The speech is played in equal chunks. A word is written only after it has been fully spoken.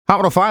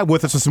Hot 5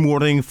 with us this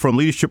morning from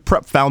Leadership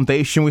Prep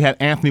Foundation. We had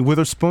Anthony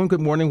Witherspoon. Good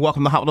morning.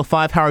 Welcome to Hot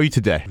 5. How are you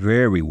today?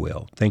 Very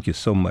well. Thank you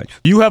so much.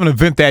 You have an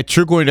event that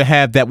you're going to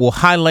have that will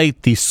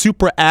highlight the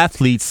super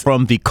athletes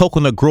from the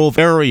Coconut Grove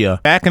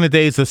area. Back in the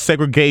days of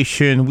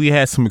segregation, we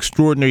had some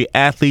extraordinary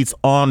athletes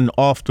on and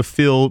off the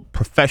field,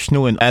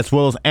 professional and as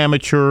well as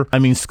amateur.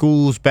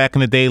 Schools back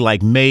in the day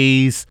like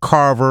Mays,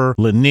 Carver,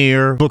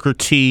 Lanier, Booker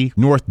T,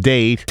 North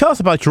Dade. Tell us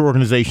about your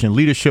organization,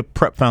 Leadership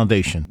Prep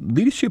Foundation.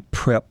 Leadership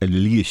Prep, a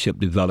leadership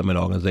development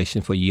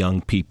organization for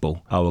young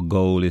people. Our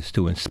goal is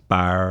to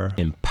inspire,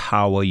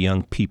 empower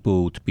young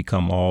people to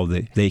become all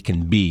that they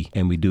can be.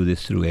 And we do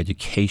this through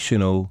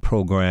educational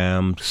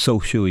programs,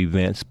 social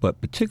events,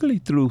 but particularly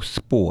through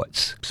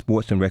sports.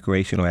 Sports and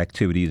recreational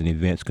activities and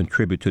events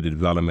contribute to the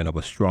development of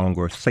a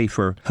stronger,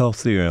 safer,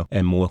 healthier,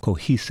 and more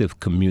cohesive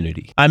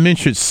community. I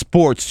mentioned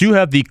sports. You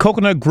have the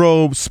Coconut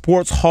Grove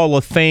Sports Hall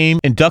of Fame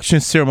induction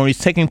ceremonies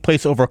taking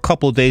place over a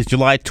couple of days,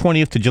 July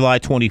 20th to July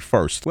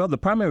 21st. Well, the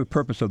primary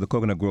purpose of the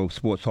Coconut Grove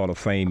Sports Hall of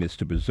Fame is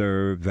to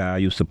preserve,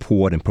 value,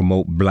 support, and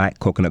promote Black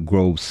Coconut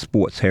Grove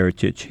sports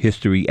heritage,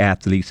 history,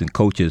 athletes, and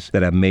coaches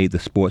that have made the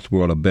sports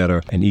world a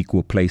better and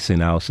equal place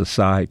in our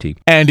society.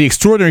 And the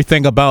extraordinary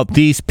thing about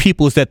these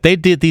people is that they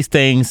did these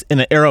things in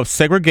an era of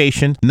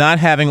segregation, not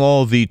having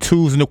all the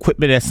tools and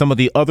equipment that some of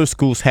the other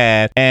schools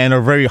had, and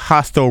a very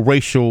hostile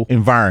racial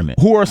environment.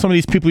 Who are some of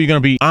these people you're going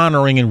to be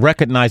honoring and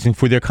recognizing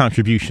for their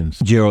contributions?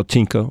 Gerald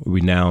Tinker,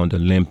 renowned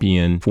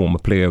Olympian, former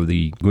player of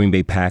the Green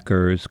Bay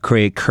Packers.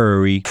 Craig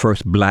Curry,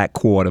 first Black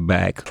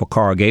quarterback for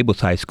Coral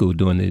Gables High School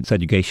during the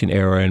segregation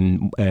era,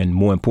 and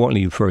more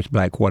importantly, the first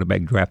Black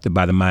quarterback drafted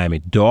by the Miami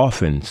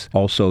Dolphins.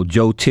 Also,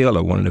 Joe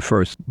Taylor, one of the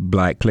first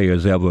Black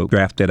players ever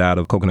drafted out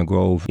of Coconut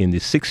Grove in the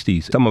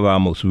 60s. Some of our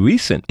most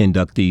recent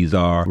inductees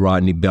are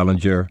Rodney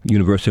Bellinger,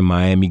 University of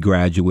Miami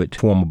graduate,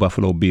 former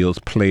Buffalo Bills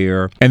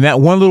player. And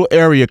that one little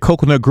area,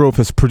 Coconut Grove,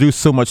 has produced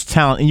so much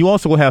talent. And you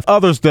also will have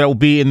others that will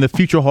be in the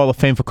future Hall of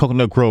Fame for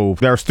Coconut Grove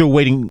that are still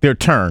waiting their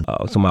turn.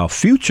 Some of our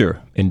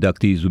future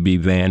inductees would be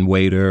Van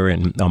Wader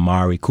and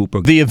Amari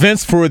Cooper. The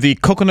events for the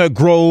Coconut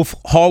Grove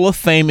Hall of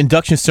Fame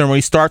induction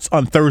ceremony starts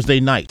on Thursday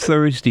night.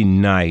 Thursday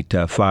night,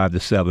 5 to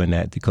 7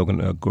 at the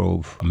Coconut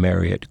Grove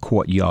Marriott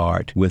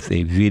Courtyard with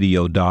a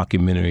video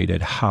documentary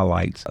that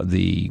highlights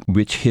the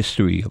rich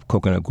history of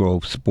Coconut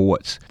Grove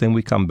sports. Then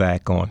we come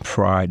back on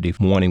Friday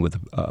morning with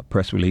a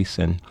press release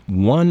and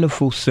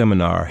wonderful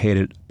seminar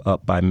headed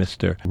up by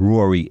Mr.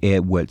 Rory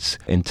Edwards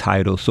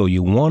entitled So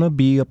You Want to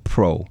Be a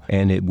Pro,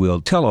 and it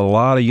will tell a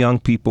lot of young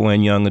people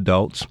and young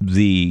adults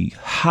the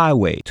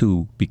highway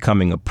to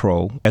becoming a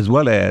pro as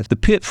well as the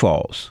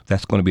pitfalls.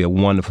 That's going to be a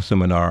wonderful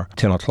seminar,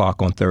 10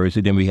 o'clock on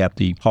Thursday. Then we have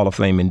the Hall of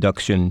Fame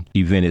induction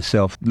event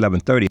itself,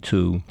 11:30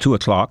 to 2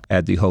 o'clock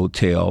at the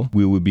hotel.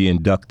 We will be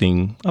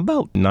inducting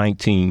about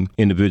 19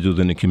 individuals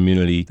in the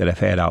community that have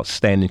had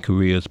outstanding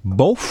careers,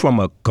 both from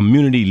a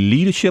community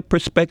leadership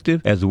perspective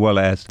as well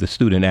as the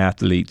student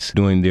athletes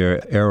during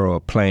their era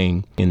of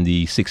playing in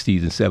the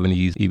 60s and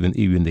 70s,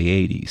 even the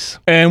 80s.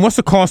 And what's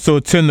the cost to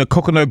attend the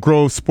Coconut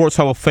Grove Sports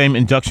Hall of Fame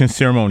induction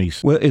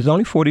ceremonies? Well, it's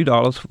only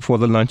 $40 for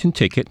the luncheon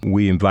ticket.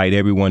 We invite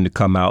everyone to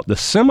come out. The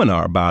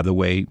seminar, by the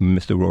way,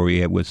 Mr.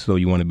 Rory Edwards, So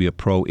You Want to Be a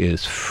Pro,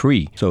 is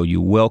free. So you're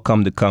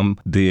welcome to come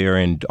there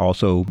and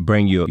also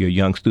bring your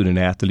young student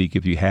athlete,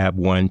 if you have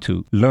one,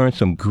 to learn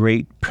some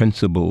great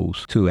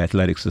principles to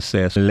athletic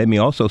success. And let me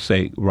also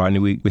say, Rodney,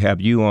 we have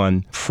you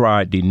on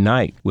Friday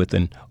night with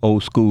an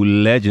old school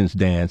legends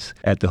dance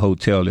at the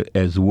hotel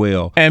as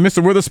well. And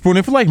Mr. Witherspoon,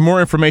 if you'd like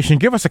more information,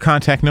 give us a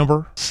contact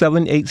number.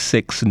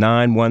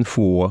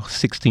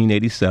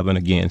 786-914-1687.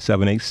 Again,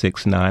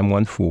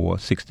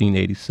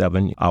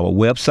 786-914-1687. Our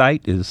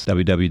website is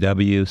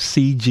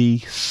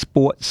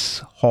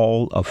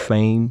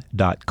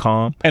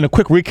www.cgsportshalloffame.com. And a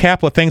quick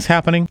recap of things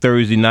happening.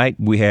 Thursday night,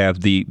 we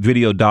have the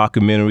video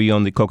documentary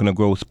on the Coconut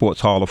Grove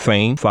Sports Hall of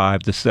Fame,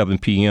 5 to 7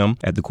 p.m.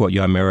 at the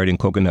Courtyard Marriott in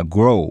Coconut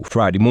Grove.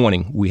 Friday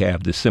morning, we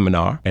have the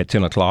seminar at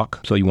 10 o'clock,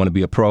 So You Want to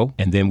Be a Pro.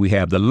 And then we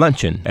have the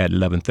luncheon at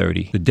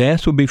 11:30. The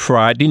dance will be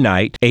Friday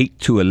night, 8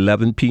 to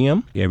 11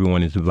 p.m.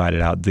 Everyone is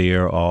invited out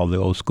there, all the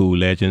old school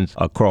legends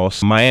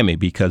across Miami,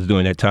 because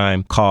during that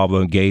time,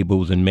 Carver,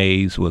 Gables, and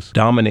Mays was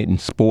dominating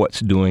sports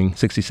during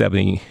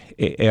 60-70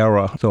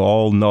 era. So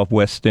all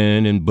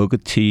Northwestern and Booker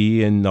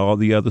T and all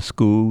the other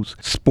schools,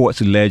 sports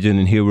legends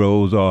and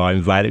heroes are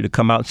invited to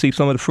come out and see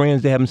some of the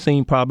friends they haven't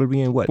seen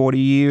probably in 40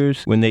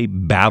 years when they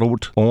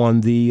battled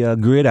on the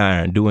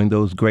gridiron doing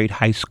those great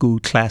high school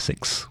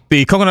classics.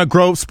 The Coconut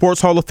Grove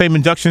Sports Hall of Fame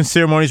induction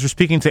ceremonies. We're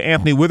speaking to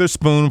Anthony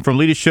Witherspoon from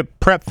Leadership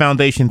Prep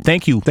Foundation.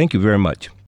 Thank you. Thank you very much.